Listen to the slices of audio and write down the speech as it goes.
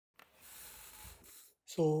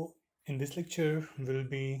So, in this lecture, we'll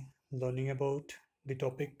be learning about the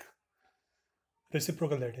topic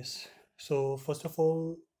reciprocal lattice. So, first of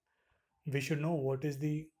all, we should know what is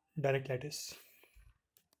the direct lattice.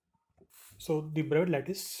 So, the Breve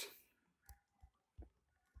lattice,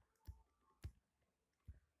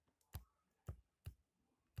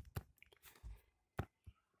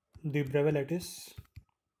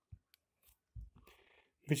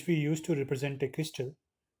 which we use to represent a crystal,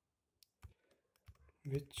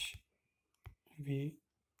 which we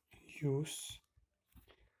use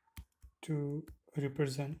to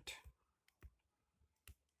represent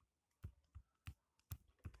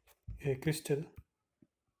a crystal,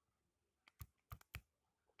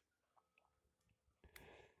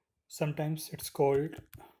 sometimes it's called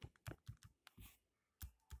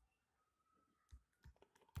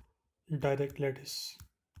direct lattice.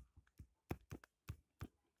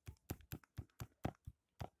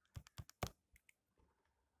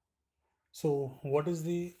 So, what is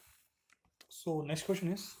the so next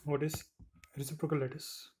question is what is reciprocal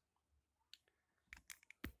lattice?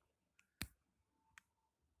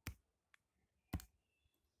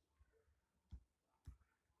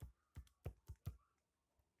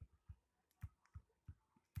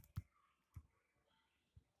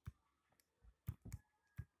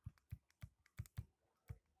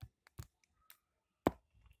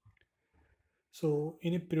 So,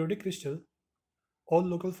 in a periodic crystal, all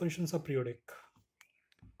local functions are periodic.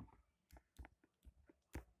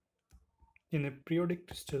 In a periodic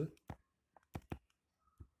crystal,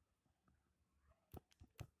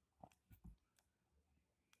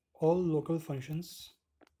 all local functions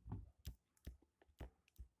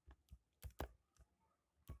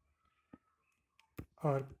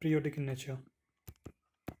are periodic in nature.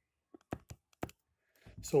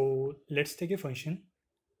 So let's take a function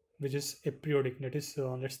which is a periodic. That is,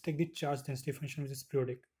 let's take the charge density function which is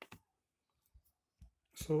periodic.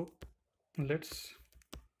 So let's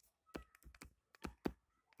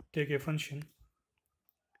take a function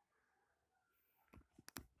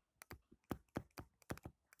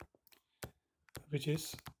which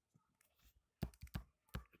is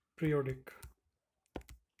periodic.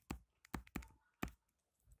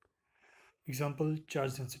 Example,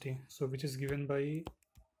 charge density. So which is given by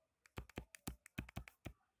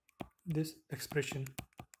this expression.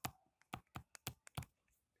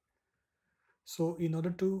 So in order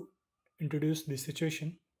to introduce this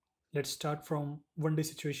situation, let's start from 1D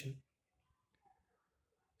situation.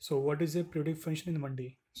 So what is a periodic function in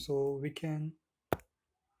 1D? So we can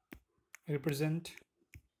represent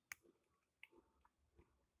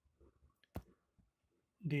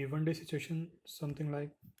the 1D situation something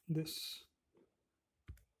like this.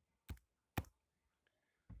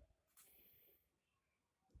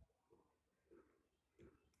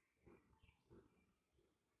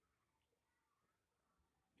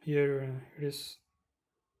 Here it is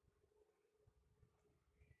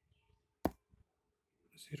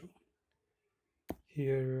 0.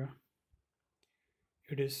 Here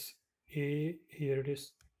it is a. Here it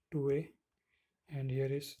is 2a, and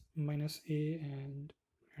here is minus a, and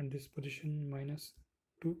at this position minus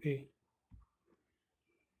 2a.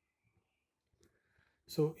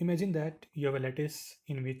 So imagine that you have a lattice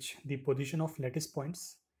in which the position of lattice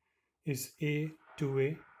points is a,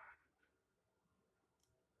 2a,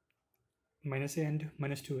 minus a, and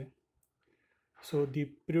minus 2a. So the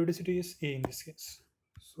periodicity is a in this case.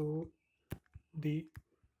 So the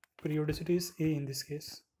periodicity is a in this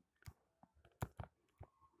case.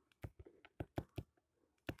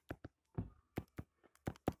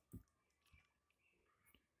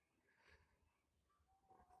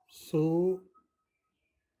 So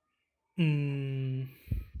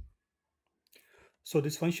so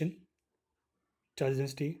this function charge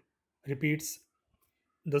density repeats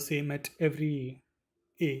the same at every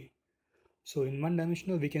a. So in one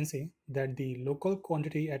dimensional we can say that the local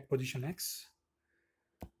quantity at position x,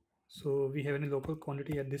 so we have any local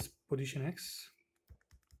quantity at this position x,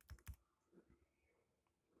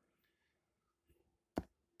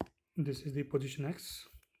 this is the position x.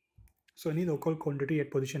 So any local quantity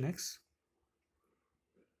at position x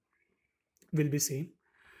will be same,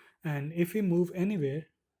 and if we move anywhere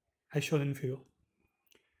as shown in figure,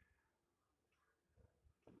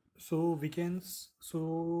 so we can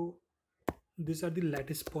so these are the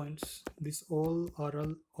lattice points. These all are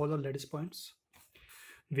lattice points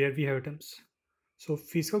where we have atoms. So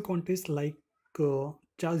physical quantities like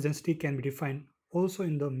charge density can be defined also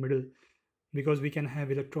in the middle, because we can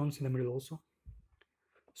have electrons in the middle also.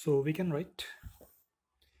 So we can write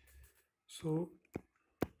so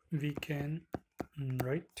we can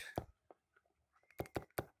write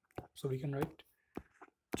so we can write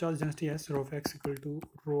charge density as rho of x equal to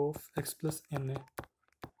rho of x plus na.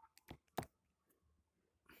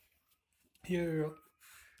 Here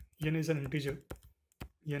n is an integer.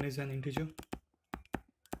 N is an integer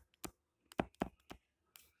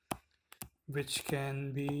which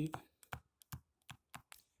can be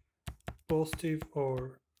positive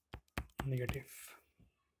or negative.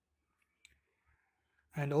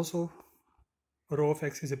 And also rho of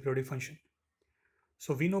x is a periodic function.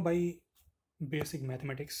 So we know by basic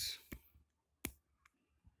mathematics,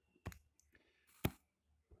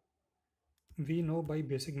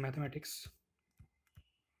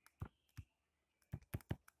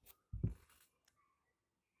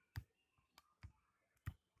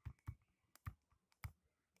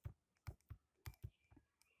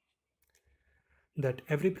 that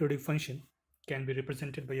every periodic function can be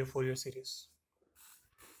represented by a Fourier series.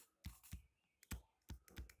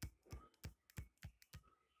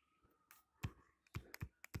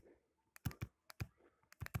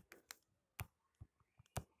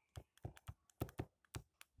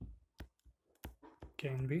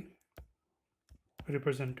 Can be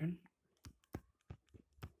represented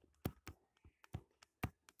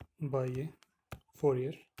by a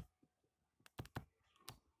Fourier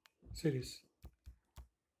series.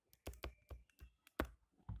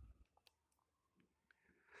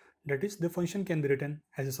 That is, the function can be written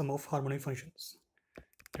as a sum of harmonic functions.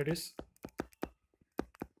 That is,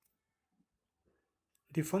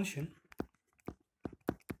 the function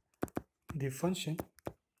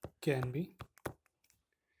can be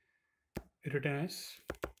written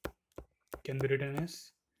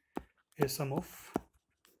as a sum of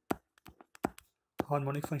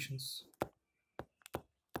harmonic functions.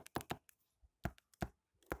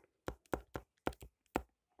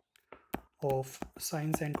 Of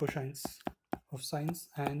sines and cosines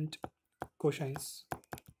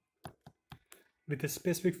with a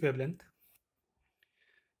specific wavelength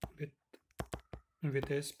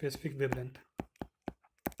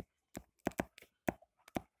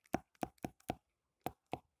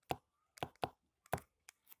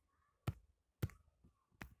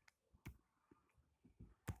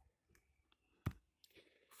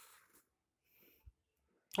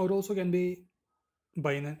or also can be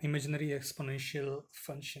by an imaginary exponential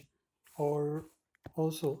function, or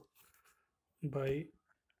also by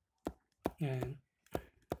an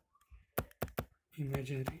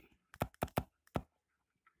imaginary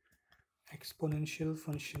exponential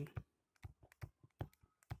function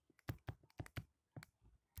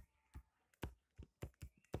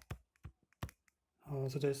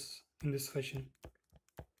such as in this fashion.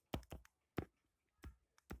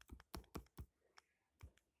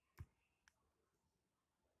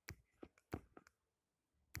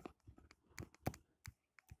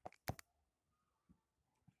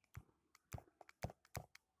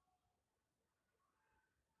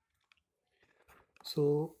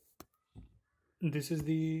 So this is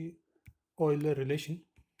the Euler relation.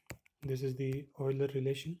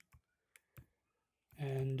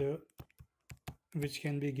 And which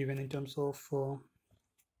can be given in terms of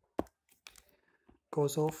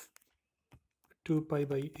cos of 2 pi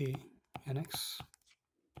by a nx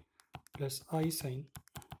plus I sine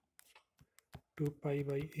 2 pi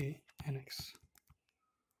by a nx.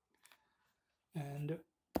 And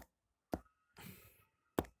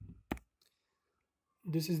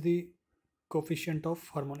this is the coefficient of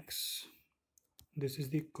harmonics.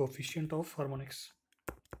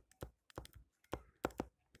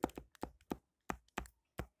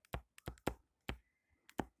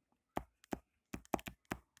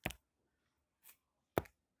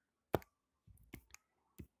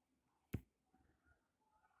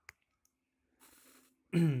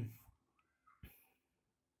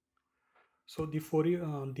 So the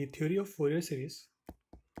theory of Fourier series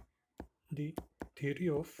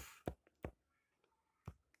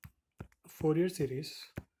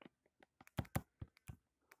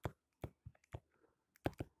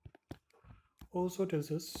also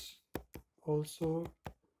tells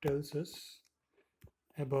us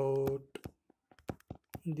about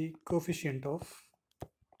the coefficient of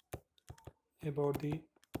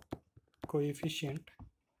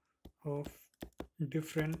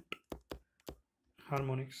different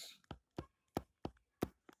harmonics.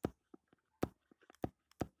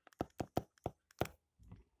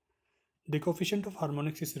 The coefficient of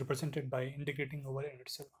harmonics is represented by integrating over n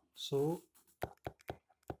itself. So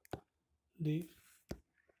the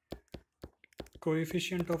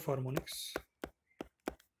coefficient of harmonics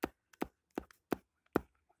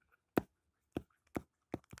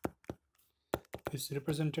is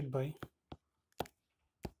represented by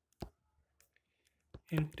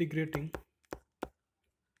integrating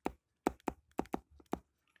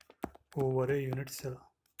over a unit cell.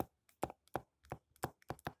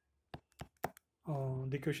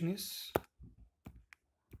 The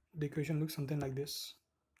equation looks something like this.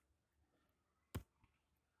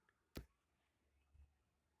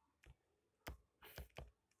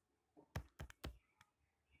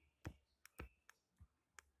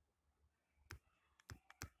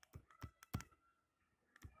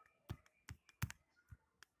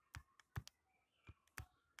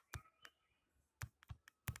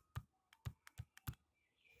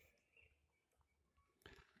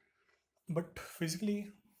 But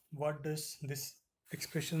physically, what does this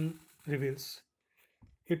expression reveals?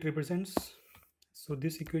 It represents, so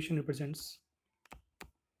this equation represents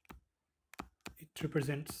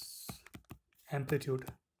amplitude,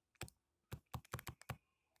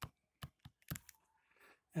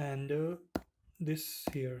 and this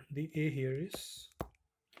here, the A here is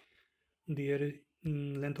the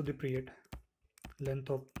length of the period,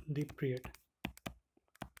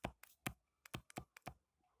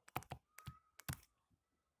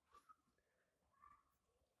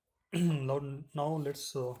 now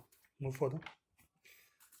let's move further.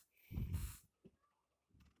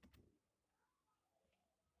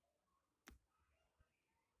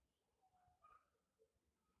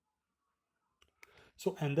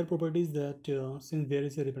 So another property is that since there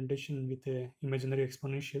is a representation with a imaginary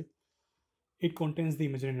exponential, it contains the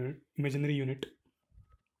imaginary unit.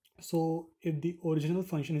 So if the original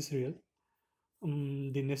function is real,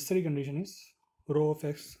 the necessary condition is rho of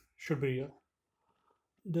x should be real.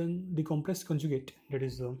 Then the complex conjugate, that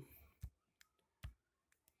is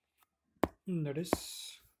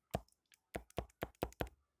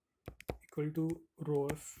equal to rho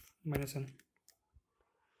f minus n,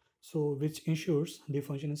 so which ensures the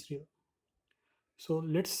function is real. So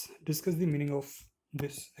let's discuss the meaning of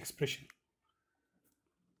this expression.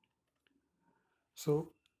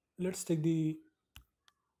 So let's take the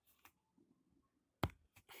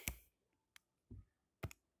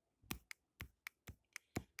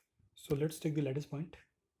lattice point,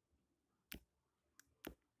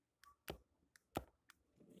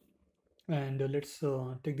 and let's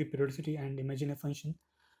take the periodicity and imagine a function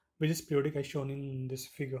which is periodic as shown in this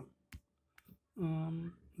figure.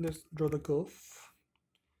 Let's draw the curve.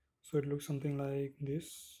 So it looks something like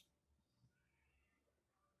this.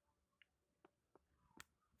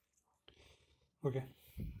 Okay.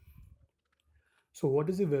 So what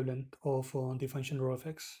is the wavelength of the function rho of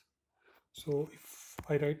x? So if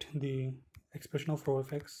I write the expression of rho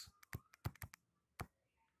of x,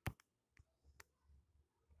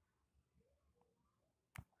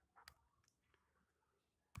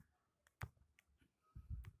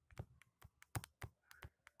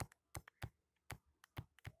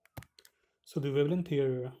 so the wavelength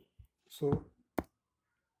here, so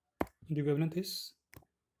the wavelength is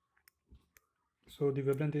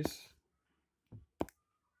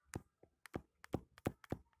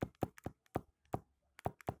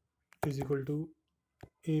equal to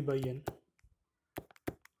a by n,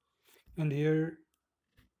 and here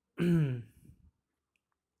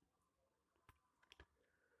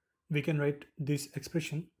we can write this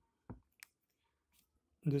expression,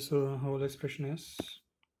 this whole expression as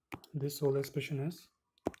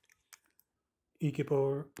e to the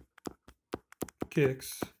power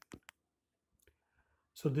kx.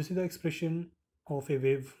 So this is the expression of a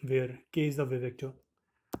wave where k is the wave vector.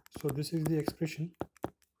 So this is the expression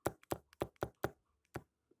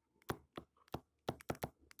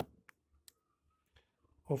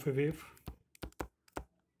of a wave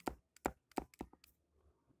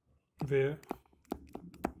where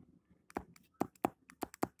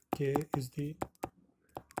k is the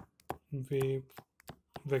wave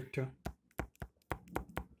vector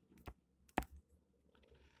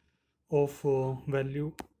of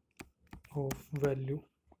value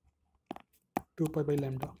 2 pi by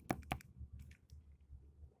lambda.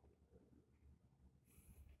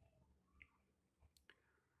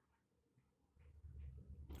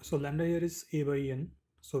 So lambda here is a by n,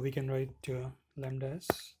 so we can write lambda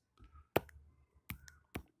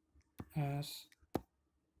as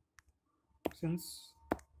since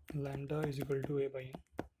lambda is equal to a by n,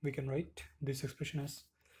 we can write this expression as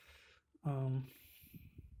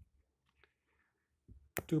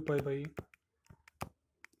 2 pi by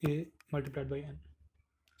a multiplied by n.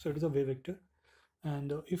 So it is a wave vector,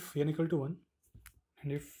 and if n equal to 1,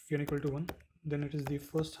 then it is the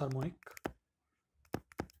first harmonic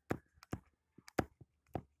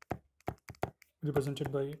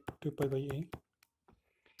represented by 2 pi by a.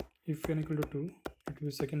 If n equal to 2, it will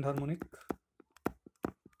be second harmonic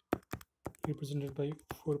represented by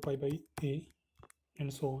 4 pi by a,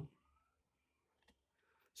 and so on.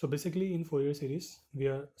 So basically in Fourier series, we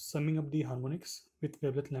are summing up the harmonics with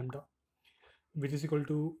wavelength lambda, which is equal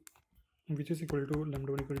to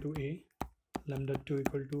lambda 1 equal to a, lambda 2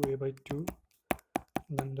 equal to a by 2,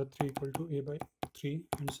 lambda 3 equal to a by 3,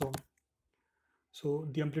 and so on. So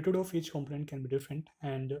the amplitude of each component can be different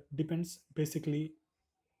and depends basically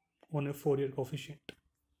on a Fourier coefficient.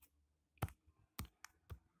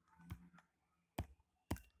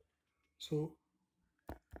 So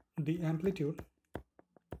the amplitude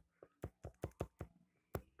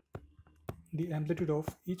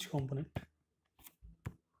of each component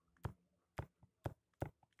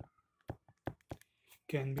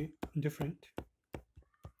can be different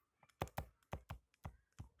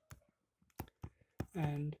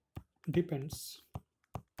and depends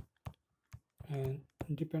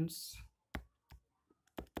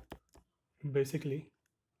basically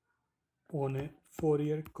on a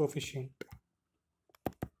Fourier coefficient,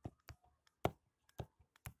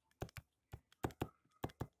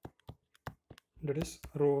 that is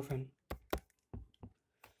rho of n.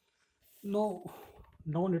 Now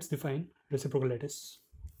let's define reciprocal lattice.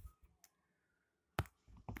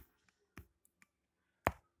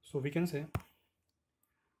 So we can say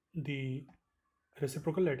the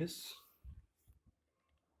reciprocal lattice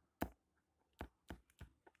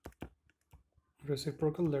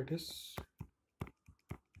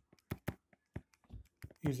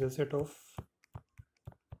is a set of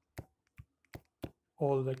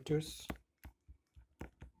all vectors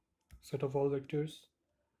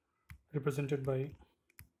represented by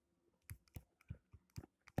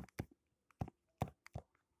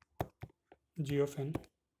g of n,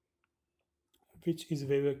 which is a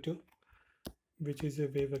wave vector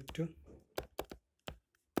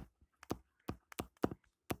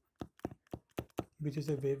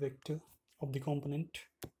of the component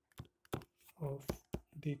of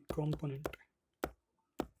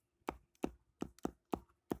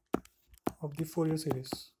the Fourier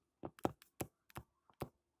series.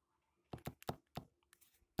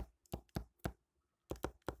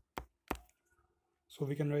 So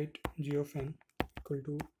we can write g of n equal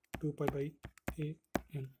to 2 pi by a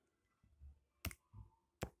n.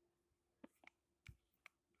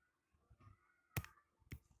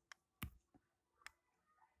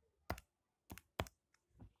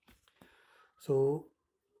 So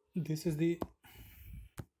this is the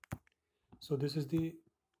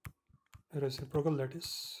reciprocal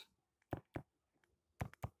lattice.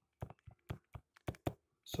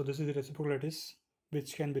 So this is the reciprocal lattice,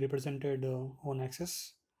 which can be represented on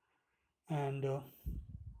axis, and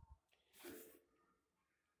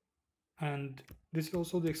this is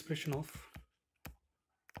also the expression of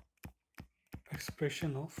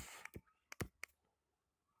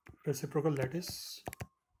reciprocal lattice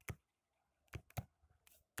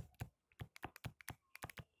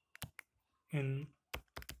in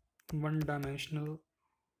one dimensional,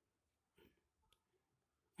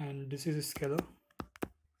 and this is a scalar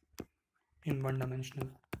in one dimensional,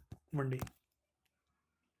 1D.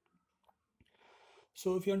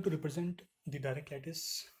 So if you want to represent the direct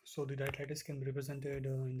lattice, so the direct lattice can be represented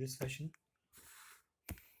in this fashion.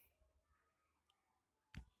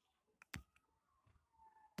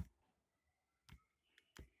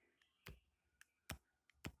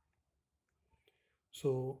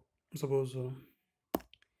 So suppose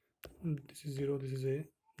this is 0, this is a,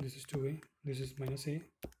 this is 2a, this is minus a,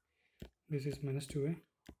 this is minus 2a.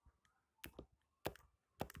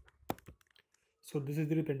 So this is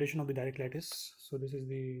the representation of the direct lattice. So this is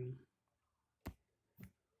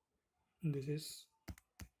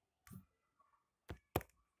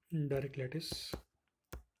direct lattice.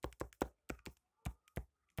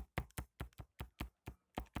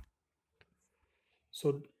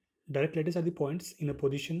 So direct lattice are the points in a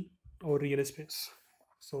position or real space.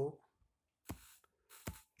 So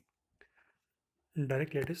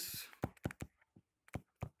direct lattice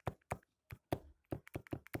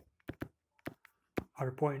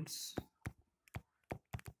are points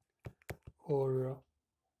or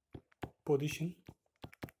position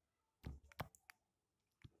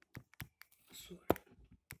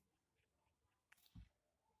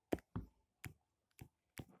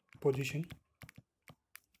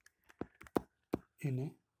in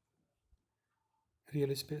a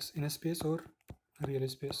real space, in a space or real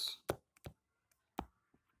space.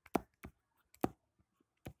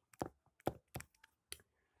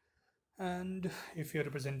 And if you are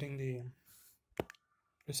representing the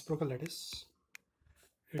reciprocal lattice,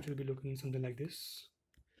 it will be looking something like this.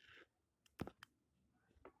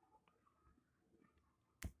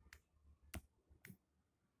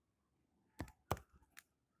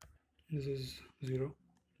 This is 0,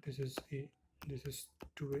 this is a, this is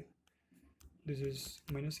 2a, this is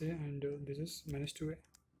minus a, and this is minus 2a.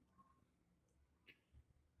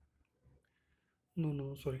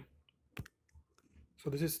 No, sorry. So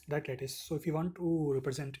this is that lattice. So if you want to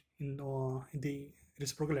represent in the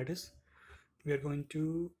reciprocal lattice, we are going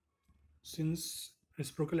to, since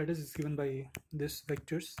reciprocal lattice is given by this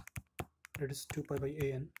vectors, that is 2 pi by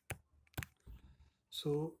a n.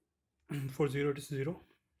 So for 0 it is 0.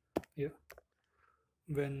 Yeah.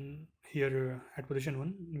 When here at position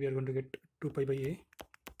 1 we are going to get 2 pi by a,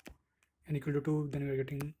 n equal to 2, then we are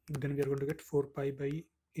going to get 4 pi by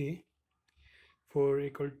a. For n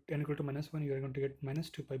equal to minus 1, you are going to get minus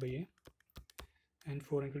 2 pi by a, and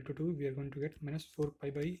for n equal to 2 we are going to get minus 4 pi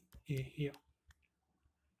by a here.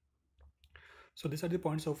 So these are the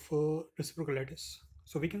points of reciprocal lattice.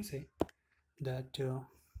 So we can say that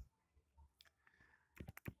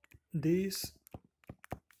these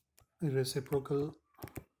reciprocal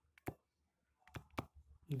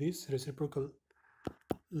lattice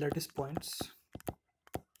points,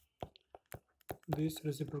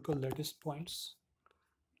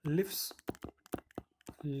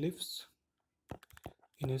 lives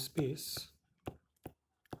in a space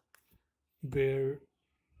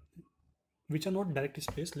which are not direct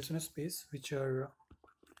space, lives in a space which are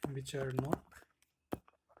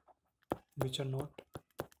not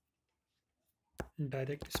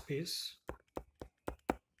direct space.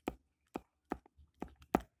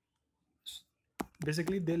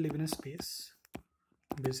 Basically they live in a space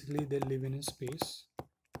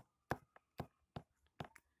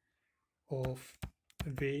of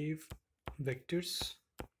wave vectors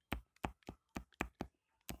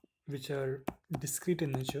which are discrete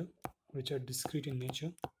in nature.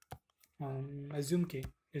 Assume k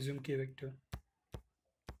vector.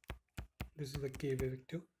 This is the k wave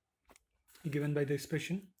vector given by the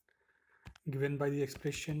expression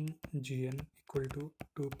gn equal to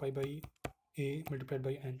 2 pi by a multiplied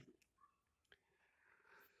by n.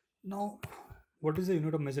 Now what is the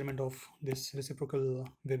unit of measurement of this reciprocal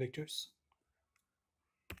wave vectors?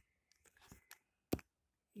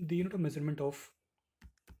 The unit of measurement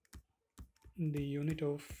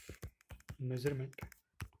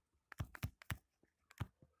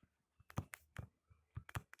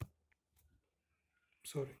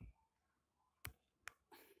sorry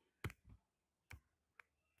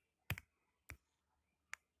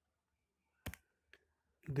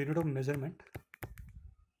the unit of measurement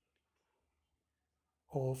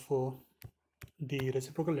of the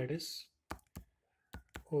reciprocal lattice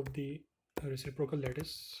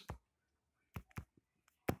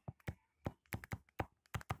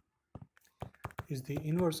is the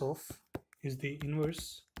inverse of the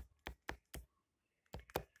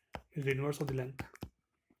length.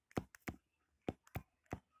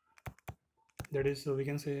 That is, we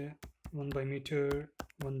can say 1 by meter,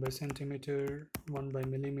 1 by centimeter, 1 by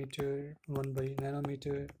millimeter, 1 by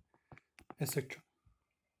nanometer, etc.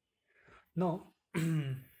 Now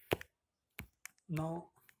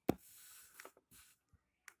now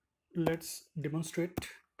let's demonstrate.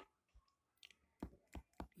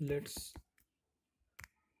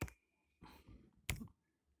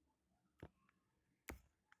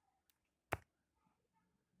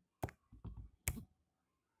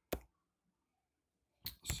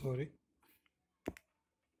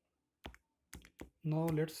 Now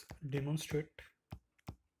let's demonstrate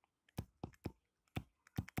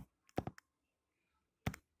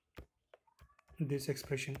this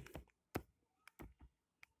expression.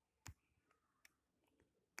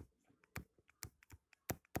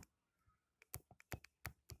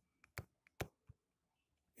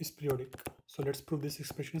 Is periodic. So let's prove this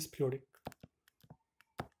expression is periodic.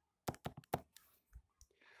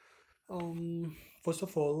 First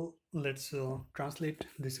of all, let's translate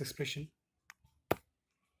this expression.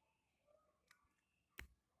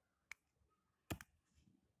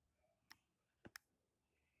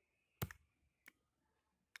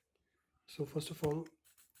 So first of all,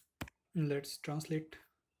 let's translate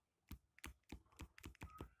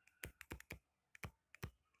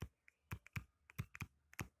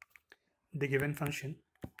the given function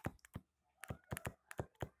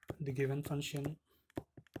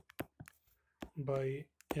by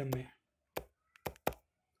ma.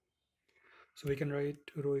 So we can write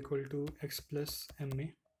rho equal to x plus ma,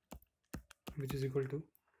 which is equal to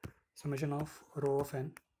summation of rho of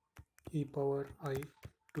n e power I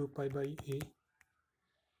 2 pi by a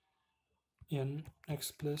n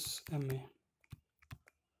x plus ma,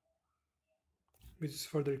 which is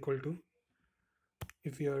further equal to,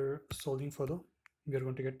 if we are solving further, we are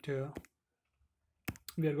going to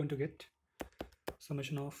get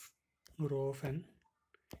summation of rho of n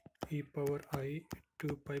e power I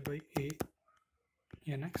 2 pi by a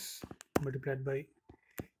nx multiplied by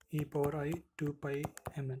e power I 2 pi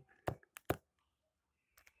mn.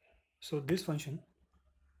 So this function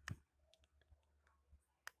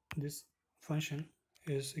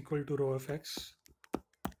is equal to rho of x.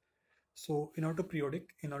 So in order to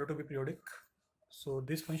be periodic, so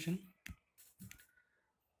this function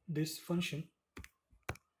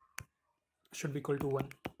should be equal to 1.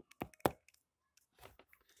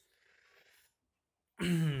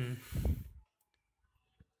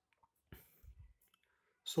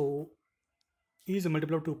 So e is a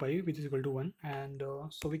multiple of 2 pi, which is equal to 1, and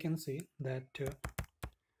so we can say that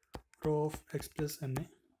rho of x plus ma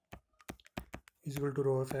is equal to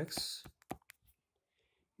rho of x,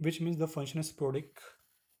 which means the function is periodic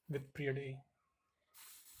with period a,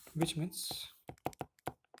 which means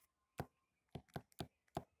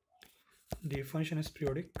the function is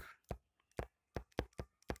periodic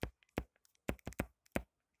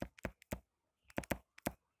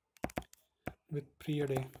with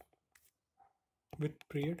period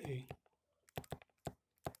a.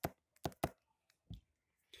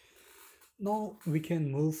 Now we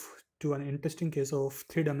can move to an interesting case of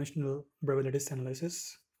three-dimensional Bravais lattice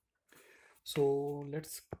analysis. So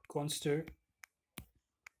let's consider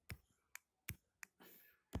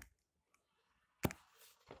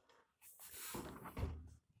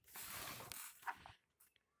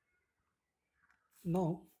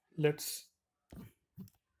now let's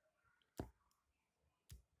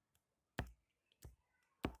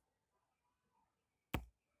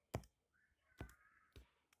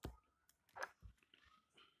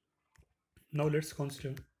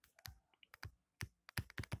consider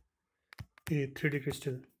a 3D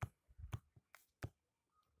crystal.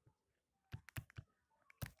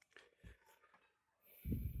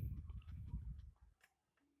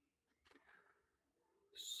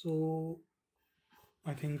 So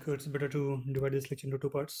I think it's better to divide this lecture into two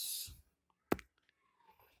parts.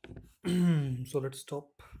 So let's stop.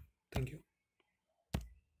 Thank you.